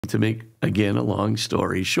To make, again, a long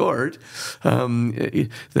story short, the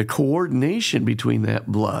coordination between that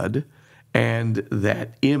blood and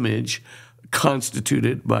that image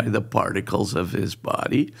constituted by the particles of his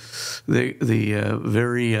body, the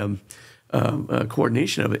very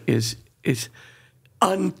coordination of it is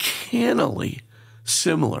uncannily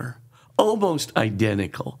similar, almost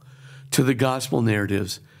identical to the gospel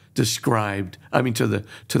narratives described, to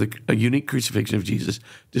the unique crucifixion of Jesus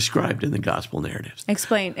described in the gospel narratives.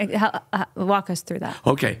 Explain, walk us through that.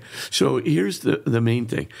 Okay, so here's the main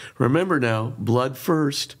thing. Remember now, blood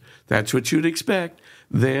first, that's what you'd expect.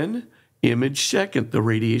 Then image second, the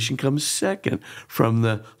radiation comes second from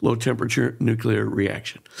the low temperature nuclear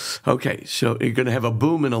reaction. Okay, so you're going to have a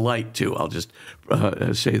boom and a light too. I'll just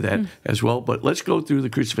say that as well. But let's go through the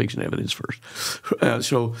crucifixion evidence first.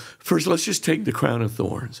 So first, let's just take the crown of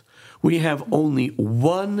thorns. We have only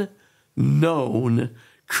one known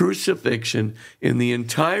crucifixion in the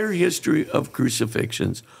entire history of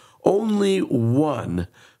crucifixions. Only one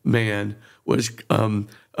man was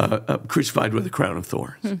crucified with a crown of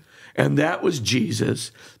thorns. And that was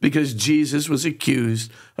Jesus, because Jesus was accused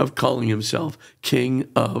of calling himself King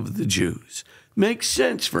of the Jews. Makes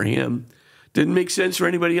sense for him. Didn't make sense for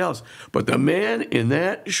anybody else. But the man in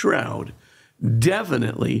that shroud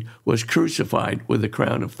definitely was crucified with a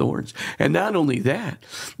crown of thorns. And not only that,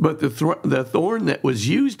 but the thorn that was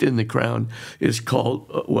used in the crown is called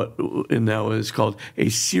called a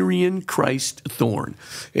Syrian Christ thorn,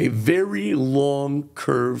 a very long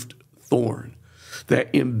curved thorn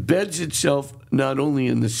that embeds itself not only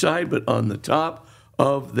in the side but on the top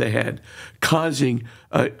of the head, causing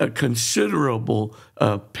a considerable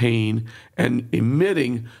pain and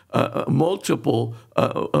emitting multiple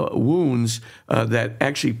wounds that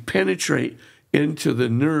actually penetrate into the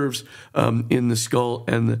nerves in the skull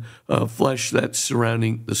and the flesh that's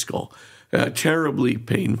surrounding the skull. Terribly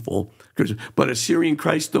painful. But a Syrian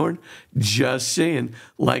Christ thorn, just saying,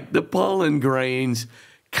 like the pollen grains,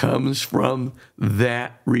 comes from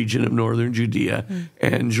that region of northern Judea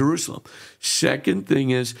and Jerusalem. Second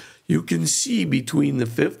thing is, you can see between the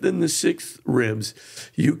fifth and the sixth ribs,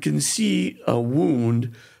 you can see a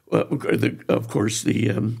wound. Of course,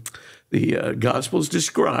 the Gospels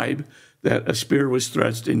describe that a spear was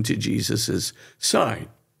thrust into Jesus' side,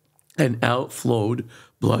 and out flowed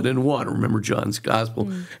blood and water. Remember John's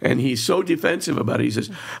gospel. And he's so defensive about it. He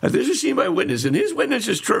says, this is seen by witness, and his witness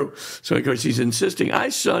is true. So, of course, he's insisting, I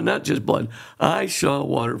saw not just blood, I saw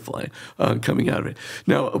water coming out of it.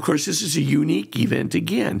 Now, of course, this is a unique event.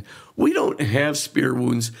 Again, we don't have spear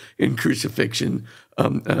wounds in crucifixion,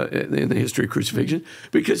 in the history of crucifixion,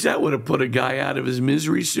 because that would have put a guy out of his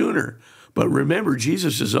misery sooner. But remember,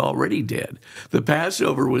 Jesus is already dead. The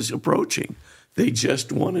Passover was approaching. They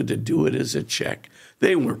just wanted to do it as a check.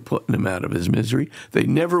 They weren't putting him out of his misery. They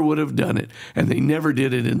never would have done it, and they never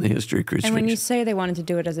did it in the history of crucifixion. And when you say they wanted to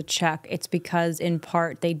do it as a check, it's because, in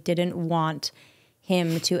part, they didn't want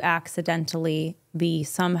him to accidentally be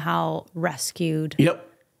somehow rescued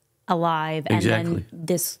alive. Exactly. And then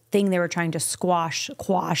this thing they were trying to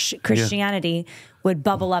quash Christianity would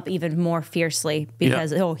bubble up even more fiercely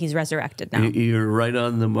because, he's resurrected now. You're right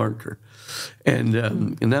on the marker. And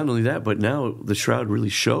not only that, but now the shroud really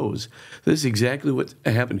shows this is exactly what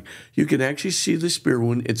happened. You can actually see the spear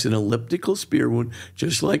wound. It's an elliptical spear wound,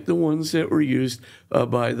 just like the ones that were used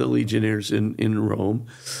by the legionnaires in Rome.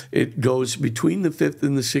 It goes between the fifth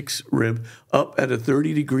and the sixth rib, up at a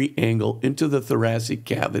 30-degree angle into the thoracic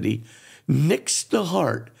cavity, nicks the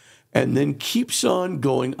heart, and then keeps on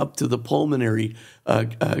going up to the pulmonary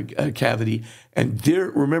cavity. And there,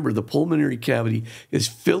 remember, the pulmonary cavity is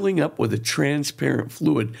filling up with a transparent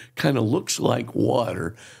fluid, kind of looks like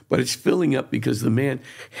water, but it's filling up because the man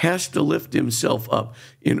has to lift himself up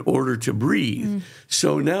in order to breathe.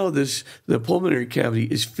 So now the pulmonary cavity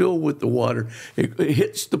is filled with the water. It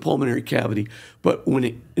hits the pulmonary cavity, but when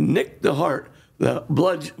it nicked the heart, the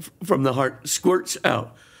blood from the heart squirts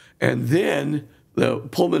out, and then the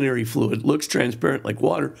pulmonary fluid looks transparent like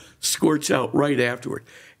water, squirts out right afterward.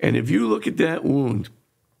 And if you look at that wound,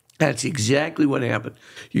 that's exactly what happened.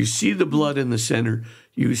 You see the blood in the center.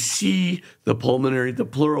 You see the pulmonary, the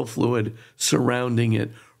pleural fluid surrounding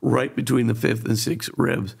it right between the fifth and sixth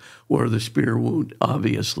ribs where the spear wound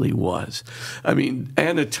obviously was. I mean,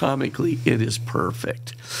 anatomically, it is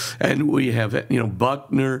perfect. And we have,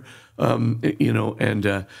 Buckner, It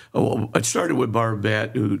started with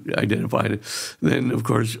Barbat, who identified it. Then, of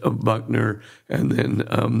course, Buckner, and then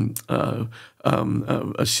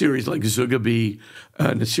a series like Zugabe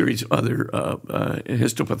and a series of other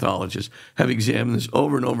histopathologists have examined this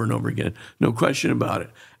over and over and over again. No question about it.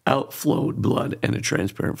 Outflowed blood and a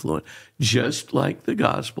transparent fluid, just like the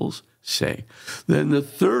Gospels say. Then the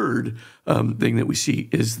third thing that we see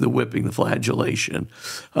is the whipping, the flagellation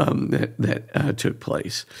that took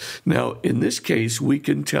place. Now, in this case, we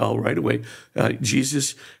can tell right away.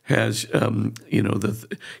 Jesus has,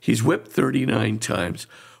 he's whipped 39 times,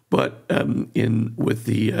 but with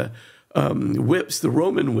the whips, the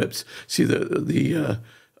Roman whips. See, the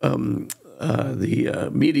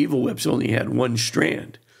medieval whips only had one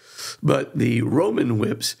strand, but the Roman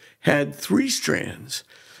whips had 3 strands.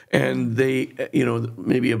 And they,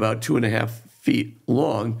 maybe about 2.5 feet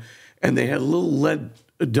long, and they had little lead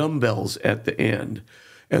dumbbells at the end.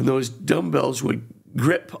 And those dumbbells would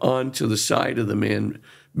grip onto the side of the man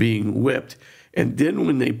being whipped. And then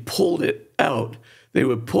when they pulled it out, they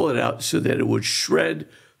would pull it out so that it would shred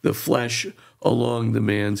the flesh along the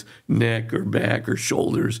man's neck or back or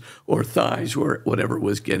shoulders or thighs or whatever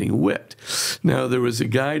was getting whipped. Now, there was a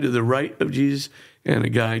guy to the right of Jesus and a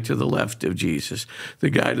guy to the left of Jesus.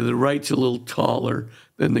 The guy to the right's a little taller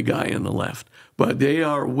than the guy on the left, but they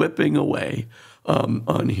are whipping away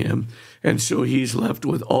on him. And so he's left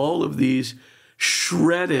with all of these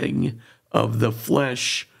shredding of the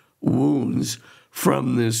flesh wounds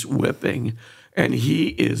from this whipping, and he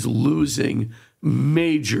is losing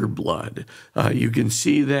major blood. You can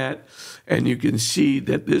see that, and you can see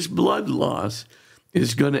that this blood loss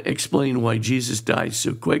is going to explain why Jesus died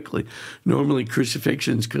so quickly. Normally,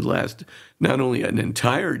 crucifixions could last not only an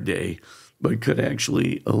entire day, but could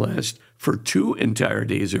actually last for 2 entire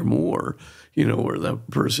days or more, where the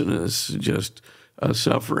person is just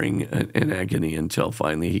suffering in agony until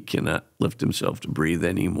finally he cannot lift himself to breathe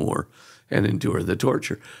anymore and endure the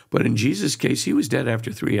torture. But in Jesus' case, he was dead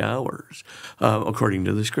after 3 hours, according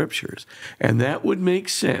to the scriptures. And that would make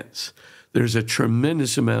sense. There's a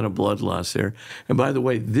tremendous amount of blood loss there. And by the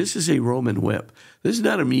way, this is a Roman whip. This is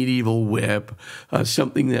not a medieval whip,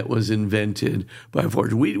 something that was invented by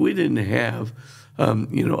fortune. We didn't have,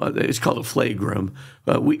 it's called a flagrum.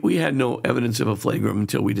 We had no evidence of a flagrum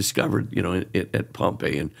until we discovered, it at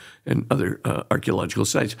Pompeii and other archaeological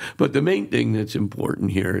sites. But the main thing that's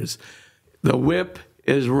important here is the whip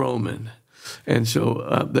is Roman. And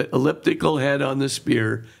so the elliptical head on the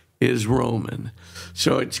spear is Roman.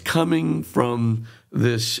 So it's coming from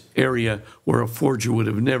this area where a forger would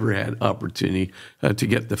have never had opportunity to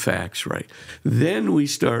get the facts right. Then we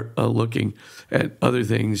start looking at other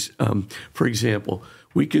things. For example,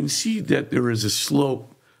 we can see that there is a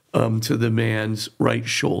slope to the man's right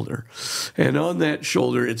shoulder. And on that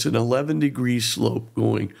shoulder, it's an 11-degree slope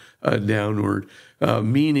going downward,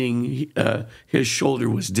 meaning his shoulder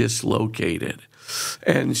was dislocated.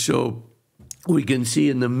 And so we can see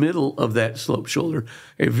in the middle of that slope shoulder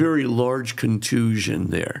a very large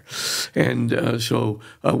contusion there. And so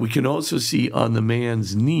we can also see on the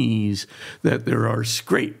man's knees that there are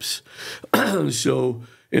scrapes. So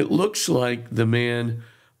it looks like the man,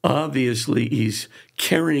 obviously, he's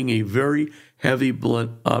carrying a very heavy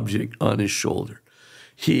blunt object on his shoulder.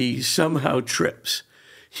 He somehow trips.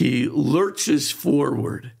 He lurches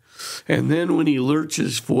forward. And then when he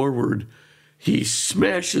lurches forward, he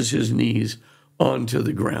smashes his knees onto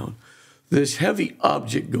the ground. This heavy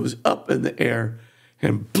object goes up in the air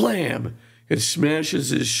and blam, it smashes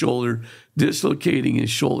his shoulder, dislocating his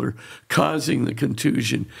shoulder, causing the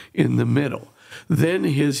contusion in the middle. Then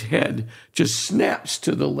his head just snaps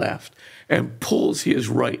to the left and pulls his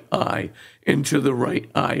right eye into the right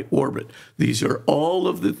eye orbit. These are all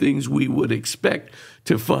of the things we would expect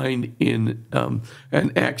to find in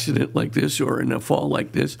an accident like this or in a fall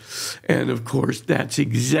like this. And of course, that's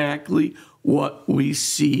exactly what we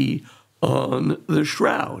see on the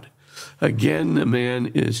shroud. Again, the man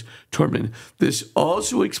is tormented. This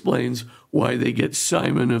also explains why they get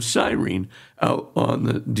Simon of Cyrene out on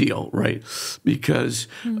the deal, right? Because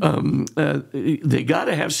they got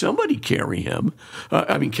to have somebody carry him,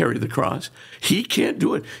 carry the cross. He can't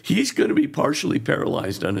do it. He's going to be partially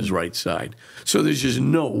paralyzed on his right side. So there's just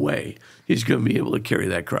no way he's going to be able to carry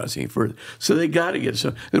that cross any further. So they got to get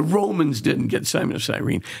some. The Romans didn't get Simon of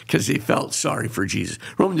Cyrene because they felt sorry for Jesus.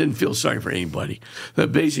 Romans didn't feel sorry for anybody. The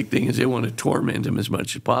basic thing is they want to torment him as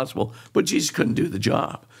much as possible, but Jesus couldn't do the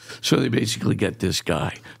job. So they basically get this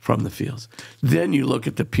guy from the fields. Then you look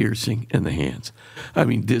at the piercing in the hands. I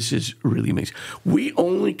mean, this is really amazing. We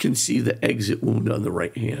only can see the exit wound on the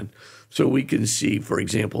right hand. So we can see, for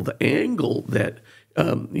example, the angle that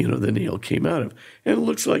the nail came out of. And it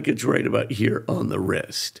looks like it's right about here on the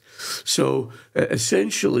wrist. So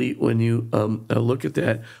essentially, when you look at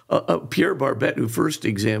that, Pierre Barbet, who first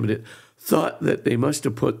examined it, thought that they must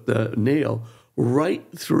have put the nail right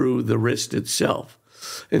through the wrist itself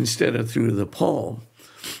instead of through the palm.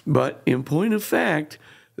 But in point of fact,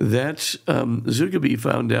 that's Zuckerby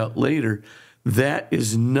found out later, that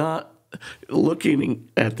is not, looking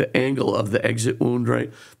at the angle of the exit wound,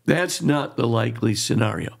 right? That's not the likely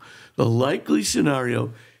scenario. The likely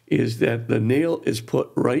scenario is that the nail is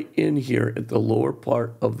put right in here at the lower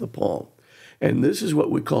part of the palm. And this is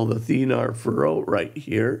what we call the thenar furrow right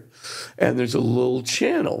here. And there's a little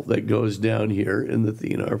channel that goes down here in the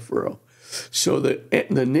thenar furrow. So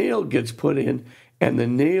the nail gets put in, and the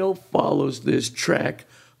nail follows this track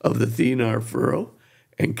of the thenar furrow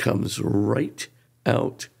and comes right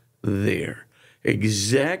out there,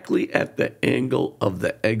 exactly at the angle of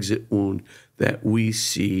the exit wound that we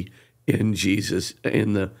see in Jesus,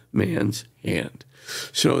 in the man's hand.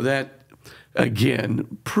 So that,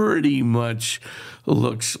 again, pretty much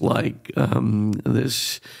looks like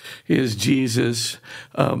this is Jesus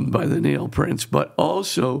by the nail prints, but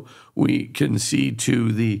also we can see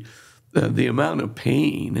to the amount of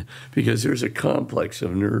pain, because there's a complex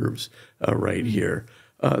of nerves right here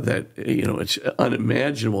that, it's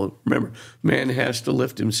unimaginable. Remember, man has to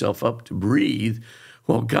lift himself up to breathe.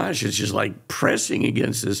 Well, gosh, it's just like pressing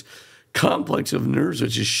against this complex of nerves,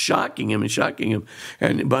 which is shocking him and shocking him.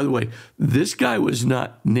 And by the way, this guy was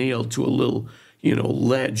not nailed to a little,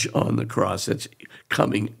 ledge on the cross that's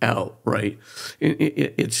coming out, right?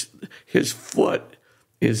 It's his foot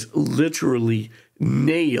is literally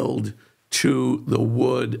nailed to the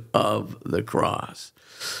wood of the cross.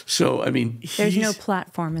 So, I mean, there's no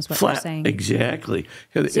platform, is what you're saying. Exactly.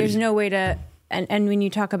 So there's no way to, and when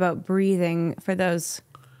you talk about breathing, for those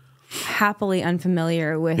happily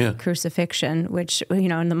unfamiliar with crucifixion, which,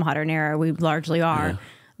 in the modern era, we largely are,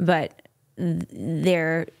 but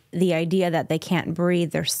the idea that they can't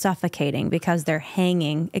breathe, they're suffocating because they're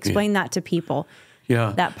hanging. Explain that to people.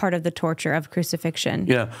 Yeah. That part of the torture of crucifixion.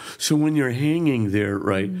 Yeah. So when you're hanging there,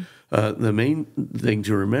 right, the main thing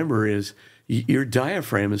to remember is your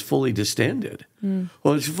diaphragm is fully distended.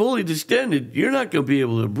 Well, it's fully distended. You're not going to be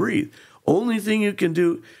able to breathe. Only thing you can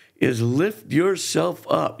do is lift yourself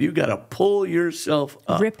up. You got to pull yourself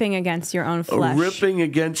up. Ripping against your own flesh. Ripping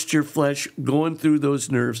against your flesh, going through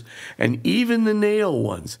those nerves. And even the nail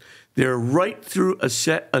ones, they're right through a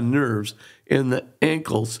set of nerves in the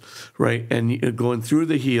ankles, right, and going through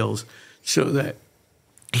the heels, so that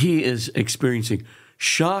he is experiencing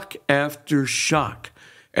shock after shock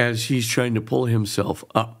as he's trying to pull himself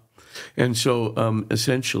up. And so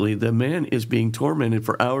essentially the man is being tormented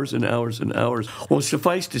for hours and hours and hours. Well,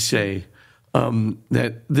 suffice to say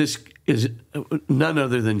that this is none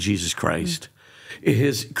other than Jesus Christ.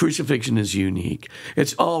 His crucifixion is unique.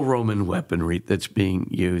 It's all Roman weaponry that's being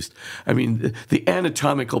used. I mean, the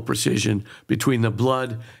anatomical precision between the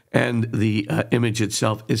blood and the image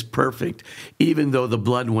itself is perfect, even though the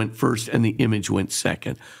blood went first and the image went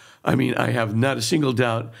second. I mean, I have not a single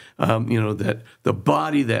doubt, that the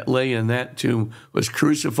body that lay in that tomb was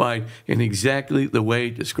crucified in exactly the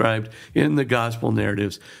way described in the gospel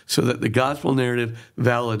narratives, so that the gospel narrative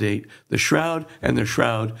validate the shroud, and the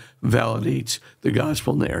shroud validates the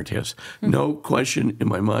gospel narratives. No question in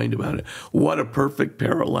my mind about it. What a perfect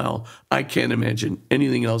parallel. I can't imagine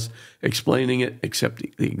anything else explaining it except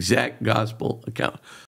the exact gospel account.